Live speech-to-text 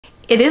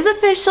It is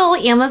official,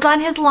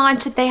 Amazon has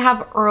launched. They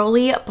have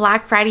early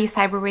Black Friday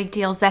Cyber Week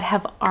deals that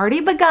have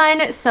already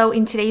begun. So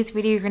in today's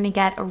video, you're gonna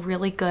get a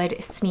really good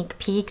sneak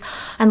peek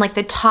on like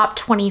the top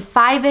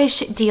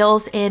 25-ish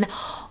deals in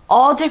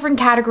all different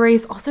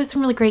categories. Also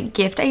some really great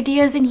gift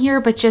ideas in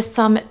here, but just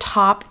some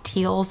top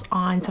deals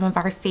on some of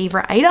our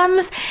favorite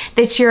items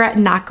that you're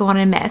not going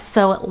to miss.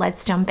 So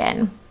let's jump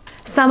in.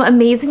 Some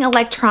amazing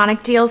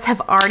electronic deals have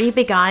already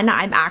begun.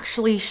 I'm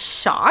actually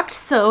shocked.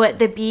 So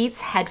the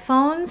Beats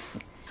headphones,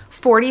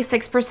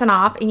 46%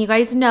 off, and you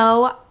guys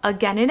know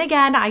again and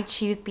again I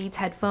choose Beats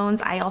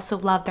headphones. I also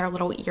love their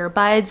little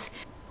earbuds.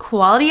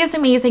 Quality is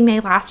amazing, they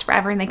last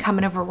forever, and they come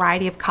in a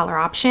variety of color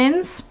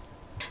options.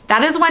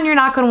 That is one you're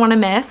not going to want to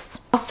miss.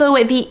 Also,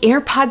 the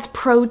AirPods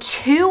Pro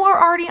 2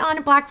 are already on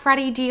a Black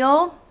Friday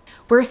deal.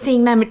 We're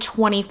seeing them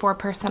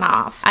 24%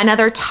 off.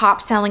 Another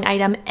top selling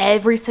item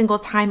every single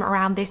time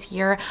around this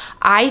year.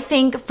 I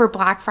think for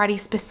Black Friday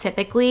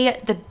specifically,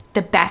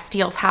 the best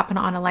deals happen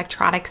on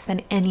electronics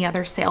than any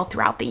other sale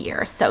throughout the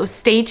year. So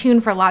stay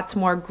tuned for lots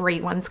more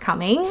great ones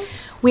coming.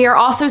 We are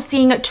also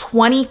seeing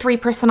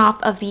 23%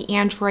 off of the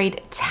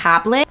Android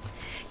tablet.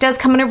 Does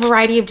come in a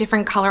variety of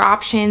different color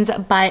options,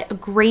 but a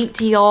great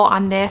deal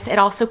on this. It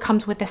also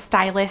comes with a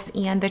stylus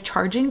and the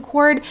charging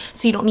cord,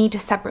 so you don't need to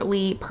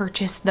separately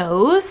purchase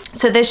those.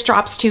 So this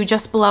drops to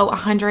just below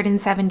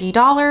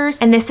 $170,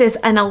 and this is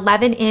an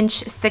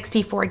 11-inch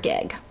 64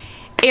 gig.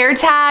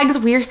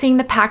 AirTags, we're seeing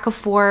the pack of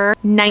 4,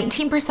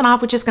 19%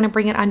 off, which is going to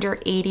bring it under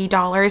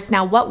 $80.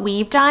 Now, what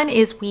we've done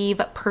is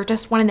we've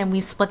purchased one and then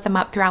we've split them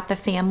up throughout the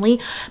family.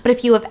 But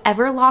if you have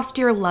ever lost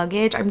your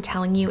luggage, I'm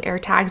telling you,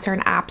 AirTags are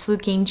an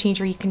absolute game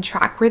changer. You can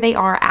track where they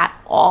are at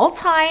all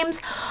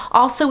times.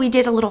 Also, we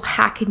did a little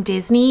hack in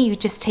Disney. You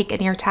just take an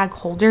AirTag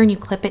holder and you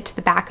clip it to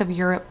the back of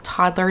your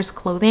toddler's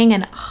clothing,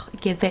 and it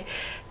gives it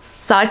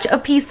such a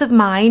peace of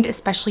mind,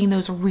 especially in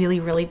those really,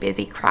 really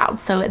busy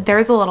crowds. So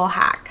there's a little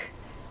hack.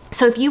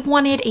 So if you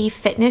wanted a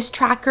fitness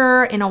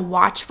tracker in a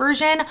watch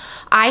version,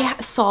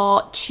 I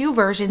saw 2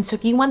 versions. So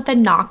if you want the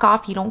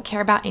knockoff, you don't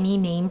care about any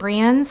name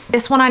brands,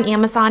 this one on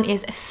Amazon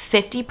is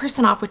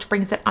 50% off, which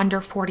brings it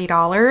under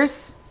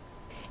 $40.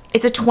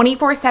 It's a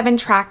 24/7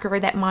 tracker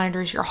that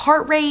monitors your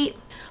heart rate,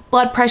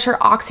 blood pressure,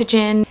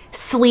 oxygen,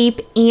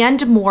 sleep,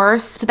 and more.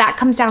 So that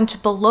comes down to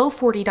below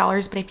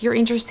 $40. But if you're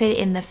interested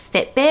in the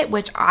Fitbit,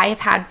 which I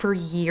have had for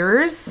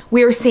years,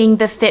 we are seeing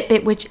the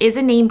Fitbit, which is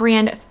a name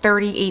brand,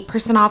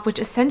 38% off, which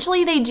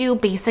essentially they do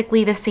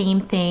basically the same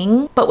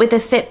thing. But with the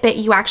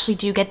Fitbit, you actually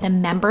do get the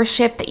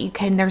membership that you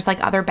can, there's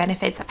like other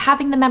benefits of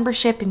having the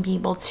membership and be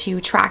able to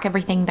track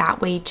everything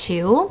that way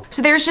too.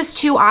 So there's just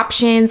 2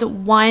 options.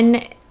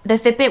 One, the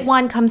Fitbit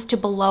one comes to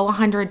below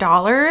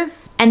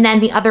 $100, and then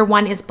the other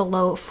one is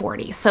below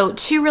 $40. So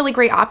 2 really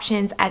great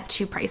options at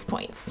 2 price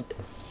points.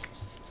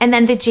 And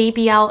then the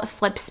JBL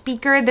Flip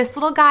speaker. This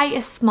little guy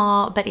is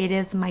small, but it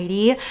is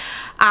mighty.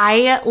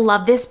 I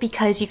love this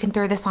because you can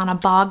throw this on a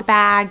bog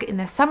bag in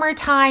the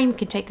summertime. You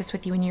can take this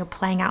with you when you're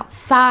playing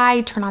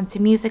outside, turn on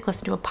some music,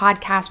 listen to a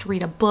podcast,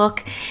 read a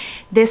book.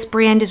 This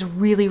brand is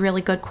really,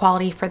 really good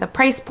quality for the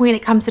price point.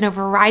 It comes in a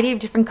variety of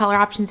different color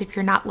options if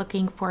you're not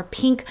looking for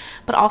pink,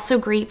 but also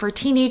great for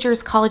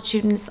teenagers, college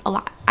students.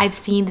 I've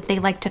seen that they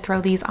like to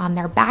throw these on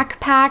their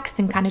backpacks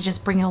and kind of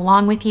just bring it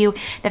along with you.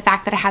 The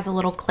fact that it has a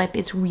little clip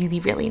is really,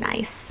 really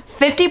nice.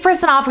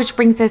 50% off, which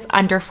brings this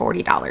under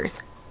 $40.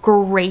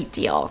 Great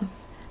deal.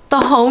 The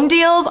home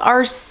deals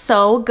are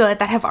so good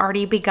that have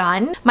already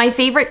begun. My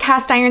favorite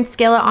cast iron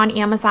skillet on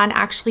Amazon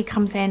actually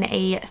comes in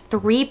a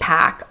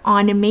 3-pack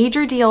on a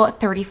major deal,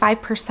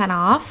 35%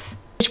 off,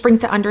 which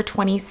brings it under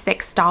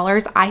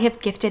 $26. I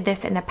have gifted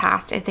this in the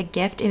past as a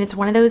gift, and it's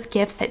one of those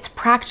gifts that's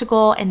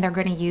practical and they're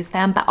going to use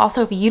them. But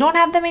also, if you don't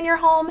have them in your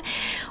home,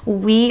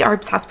 we are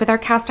obsessed with our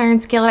cast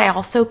iron skillet. I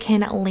also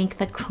can link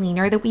the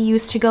cleaner that we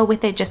use to go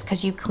with it, just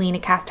because you clean a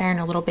cast iron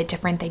a little bit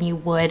different than you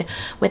would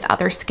with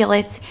other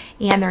skillets,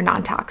 and they're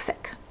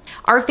non-toxic.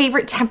 Our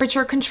favorite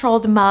temperature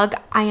controlled mug.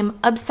 I am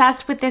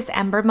obsessed with this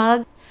Ember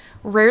mug.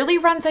 Rarely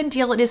runs on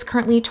deal. It is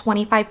currently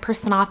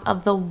 25% off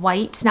of the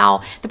white.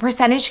 Now, the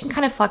percentage can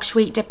kind of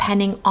fluctuate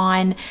depending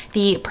on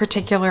the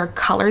particular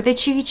color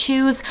that you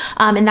choose.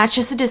 And that's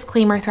just a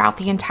disclaimer throughout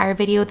the entire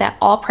video that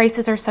all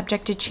prices are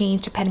subject to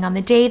change depending on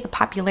the day, the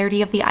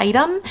popularity of the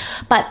item.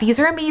 But these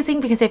are amazing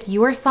because if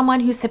you are someone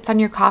who sips on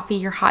your coffee,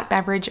 your hot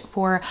beverage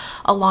for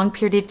a long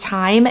period of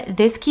time,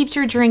 this keeps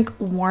your drink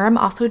warm.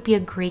 Also, would be a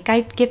great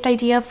gift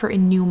idea for a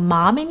new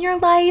mom in your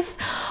life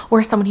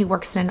or someone who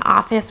works in an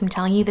office. I'm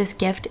telling you, this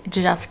gift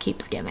just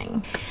keeps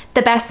giving.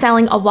 The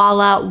best-selling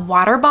Awala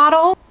water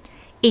bottle,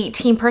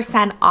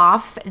 18%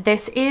 off.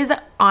 This is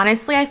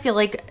honestly, I feel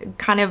like,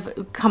 kind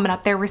of coming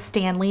up there with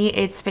Stanley.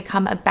 It's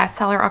become a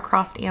bestseller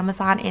across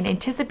Amazon and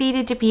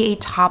anticipated to be a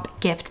top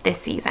gift this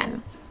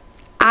season.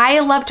 I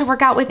love to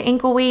work out with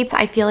ankle weights.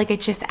 I feel like it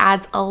just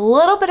adds a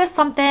little bit of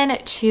something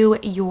to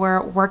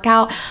your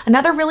workout.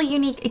 Another really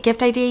unique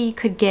gift idea you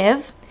could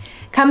give.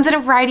 Comes in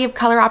a variety of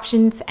color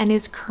options and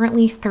is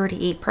currently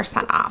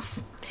 38%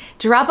 off.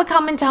 Drop a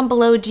comment down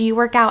below. Do you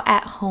work out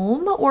at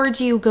home, or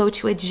do you go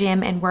to a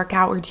gym and work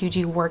out, or do you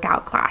do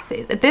workout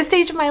classes? At this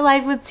stage of my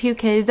life with 2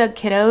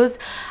 kiddos,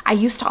 I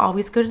used to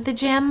always go to the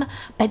gym,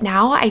 but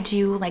now I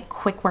do like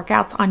quick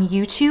workouts on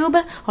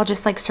YouTube. I'll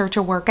just like search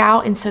a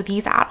workout, and so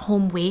these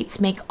at-home weights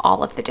make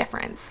all of the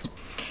difference.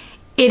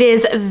 It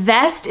is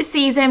vest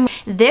season.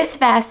 This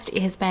vest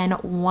has been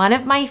one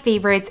of my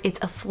favorites. It's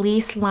a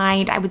fleece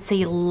lined, I would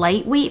say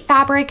lightweight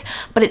fabric,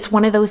 but it's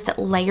one of those that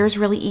layers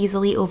really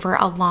easily over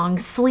a long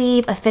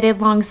sleeve, a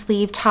fitted long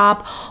sleeve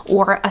top,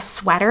 or a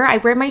sweater. I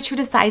wear my true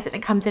to size and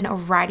it comes in a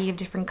variety of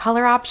different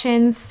color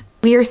options.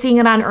 We are seeing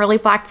it on early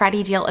Black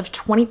Friday deal of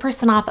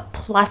 20% off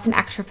plus an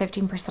extra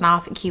 15%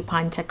 off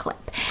coupon to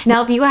clip.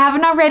 Now, if you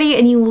haven't already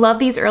and you love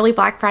these early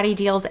Black Friday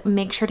deals,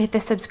 make sure to hit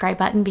the subscribe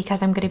button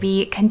because I'm going to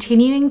be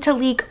continuing to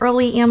leak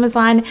early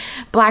Amazon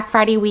Black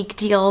Friday week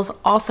deals,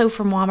 also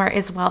from Walmart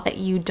as well, that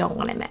you don't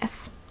want to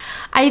miss.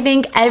 I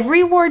think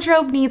every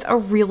wardrobe needs a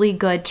really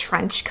good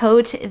trench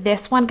coat.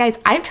 This one, guys,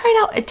 I've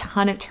tried out a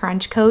ton of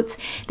trench coats.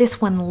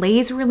 This one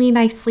lays really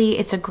nicely.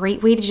 It's a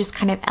great way to just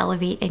kind of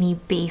elevate any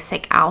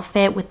basic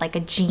outfit with like a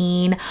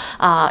jean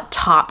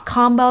top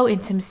combo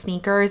and some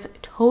sneakers.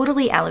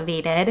 Totally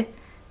elevated.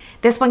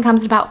 This one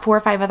comes in about 4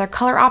 or 5 other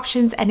color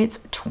options and it's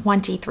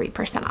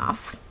 23%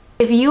 off.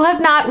 If you have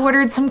not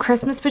ordered some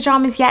Christmas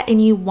pajamas yet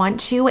and you want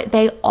to,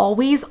 they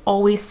always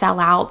sell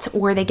out,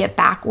 or they get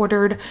back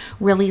ordered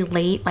really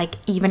late, like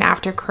even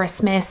after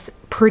Christmas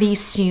pretty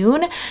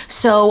soon.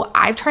 So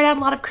I've tried out a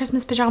lot of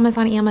Christmas pajamas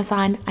on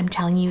Amazon. I'm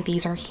telling you,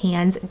 these are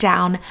hands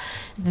down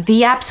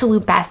the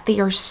absolute best.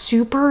 They are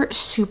super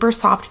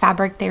soft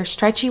fabric. They're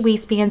stretchy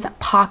waistbands,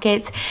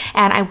 pockets,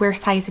 and I wear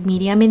size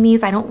medium in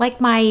these. I don't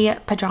like my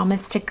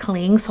pajamas to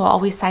cling, so I'll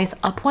always size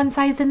up 1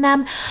 size in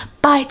them,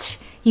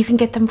 but you can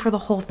get them for the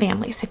whole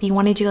family. So if you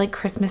want to do like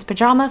Christmas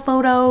pajama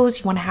photos,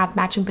 you want to have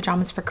matching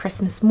pajamas for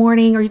Christmas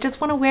morning, or you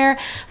just want to wear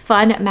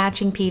fun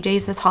matching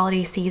PJs this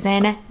holiday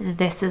season,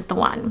 this is the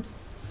one.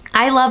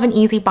 I love an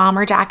easy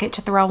bomber jacket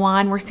to throw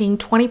on. We're seeing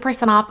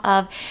 20% off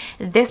of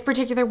this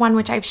particular one,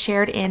 which I've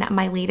shared in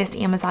my latest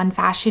Amazon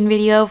fashion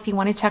video. If you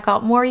want to check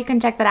out more, you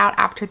can check that out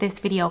after this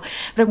video.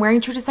 But I'm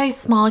wearing true to size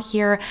small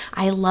here.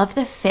 I love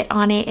the fit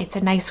on it. It's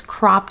a nice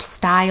cropped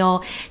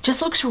style.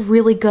 Just looks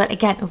really good,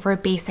 again, over a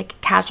basic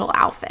casual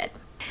outfit.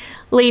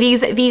 Ladies,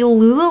 the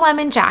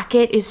Lululemon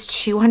jacket is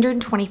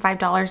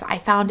 $225. I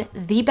found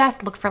the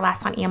best look for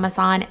less on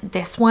Amazon.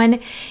 This one,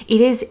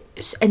 it is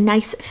a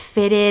nice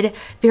fitted,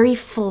 very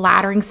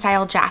flattering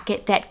style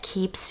jacket that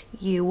keeps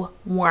you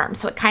warm.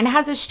 So it kind of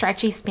has a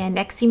stretchy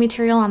spandexy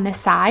material on this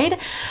side,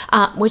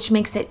 which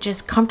makes it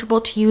just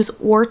comfortable to use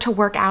or to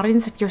work out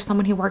in. So if you're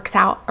someone who works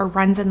out or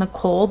runs in the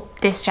cold,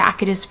 this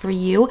jacket is for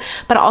you.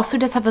 But it also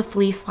does have a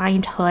fleece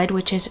lined hood,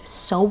 which is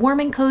so warm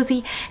and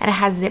cozy, and it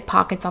has zip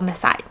pockets on the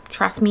side.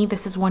 Trust me,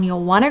 this is one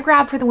you'll want to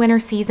grab for the winter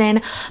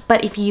season.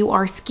 But if you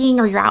are skiing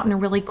or you're out in the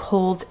really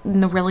cold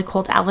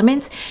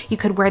elements, you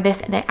could wear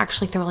this and then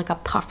actually throw like a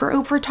puffer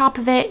over top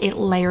of it. It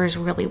layers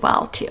really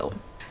well too.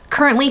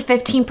 Currently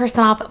 15%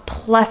 off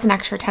plus an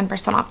extra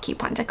 10% off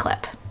coupon to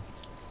clip.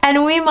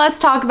 And we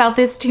must talk about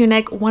this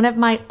tunic, one of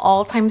my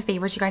all-time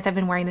favorites. You guys, I've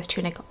been wearing this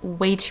tunic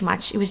way too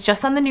much. It was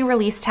just on the new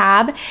release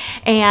tab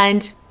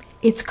and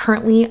it's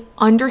currently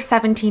under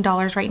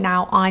 $17 right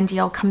now on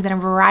deal. Comes in a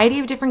variety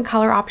of different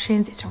color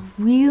options. It's a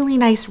really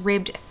nice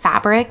ribbed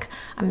fabric.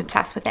 I'm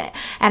obsessed with it.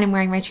 And I'm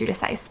wearing my true to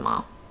size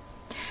small.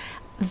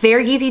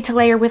 Very easy to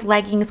layer with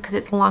leggings because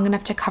it's long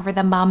enough to cover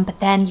the bum, but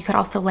then you could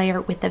also layer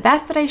it with the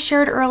vest that I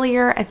shared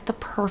earlier as the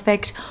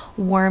perfect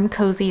warm,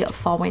 cozy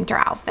fall winter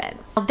outfit.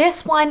 Now,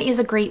 this one is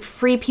a great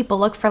free people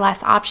look for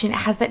less option. It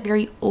has that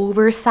very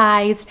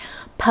oversized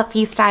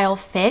puffy style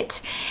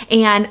fit,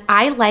 and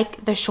I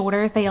like the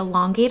shoulders. They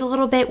elongate a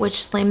little bit, which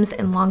slims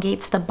and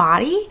elongates the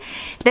body.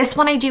 This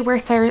one I do wear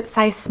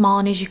size small,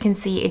 and as you can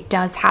see, it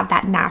does have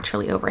that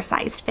naturally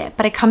oversized fit,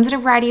 but it comes in a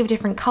variety of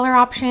different color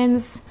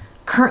options.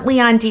 Currently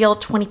on deal,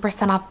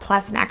 20% off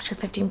plus an extra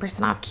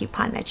 15% off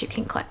coupon that you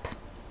can clip.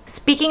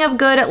 Speaking of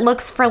good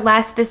looks for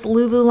less, this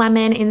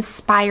Lululemon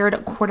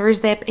inspired quarter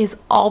zip is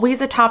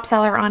always a top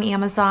seller on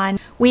Amazon.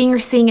 We are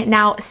seeing it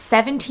now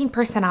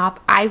 17%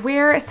 off. I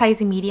wear a size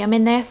medium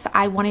in this.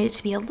 I wanted it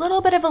to be a little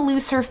bit of a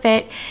looser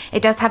fit.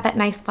 It does have that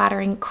nice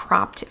flattering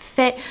cropped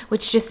fit,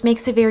 which just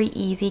makes a very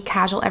easy,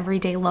 casual,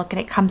 everyday look, and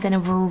it comes in a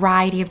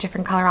variety of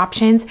different color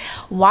options.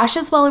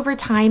 Washes well over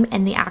time,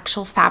 and the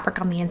actual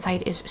fabric on the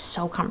inside is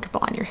so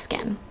comfortable on your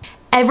skin.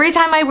 Every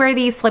time I wear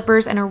these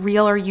slippers in a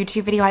reel or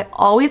YouTube video, I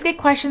always get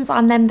questions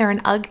on them. They're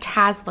an UGG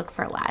Taz look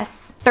for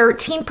less.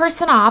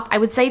 13% off. I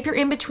would say if you're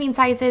in between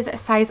sizes,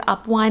 size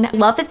up one. I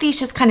love that these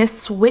just kind of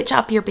switch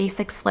up your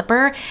basic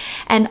slipper,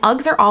 and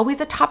UGGs are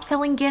always a top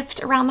selling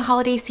gift around the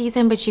holiday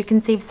season, but you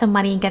can save some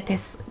money and get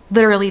this.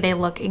 Literally, they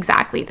look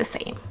exactly the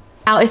same.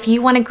 Now, if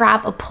you want to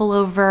grab a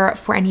pullover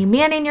for any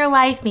man in your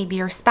life, maybe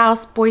your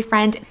spouse,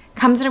 boyfriend,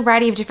 comes in a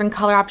variety of different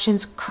color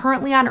options.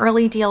 Currently on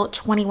early deal,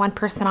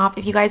 21% off.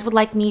 If you guys would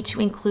like me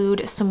to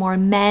include some more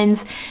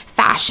men's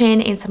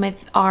fashion in some of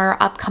our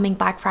upcoming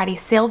Black Friday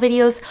sale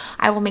videos,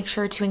 I will make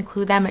sure to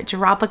include them.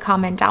 Drop a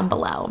comment down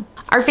below.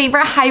 Our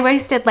favorite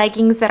high-waisted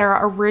leggings that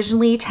are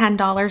originally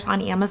 $10 on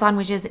Amazon,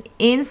 which is an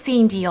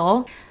insane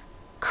deal,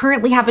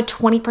 currently have a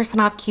 20%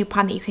 off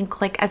coupon that you can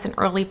click as an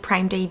early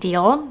Prime Day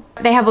deal.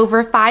 They have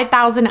over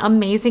 5,000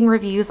 amazing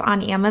reviews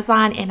on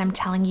Amazon, and I'm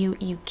telling you,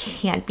 you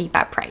can't beat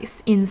that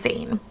price.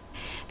 Insane.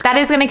 That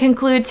is going to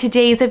conclude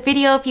today's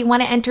video. If you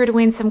want to enter to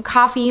win some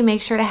coffee,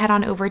 make sure to head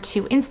on over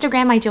to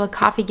Instagram. I do a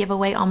coffee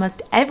giveaway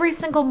almost every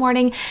single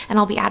morning, and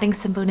I'll be adding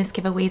some bonus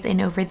giveaways in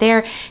over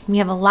there. And we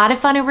have a lot of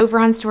fun over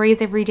on stories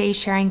every day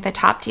sharing the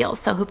top deals.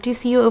 So hope to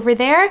see you over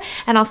there,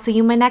 and I'll see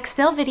you in my next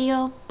sale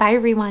video. Bye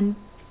everyone.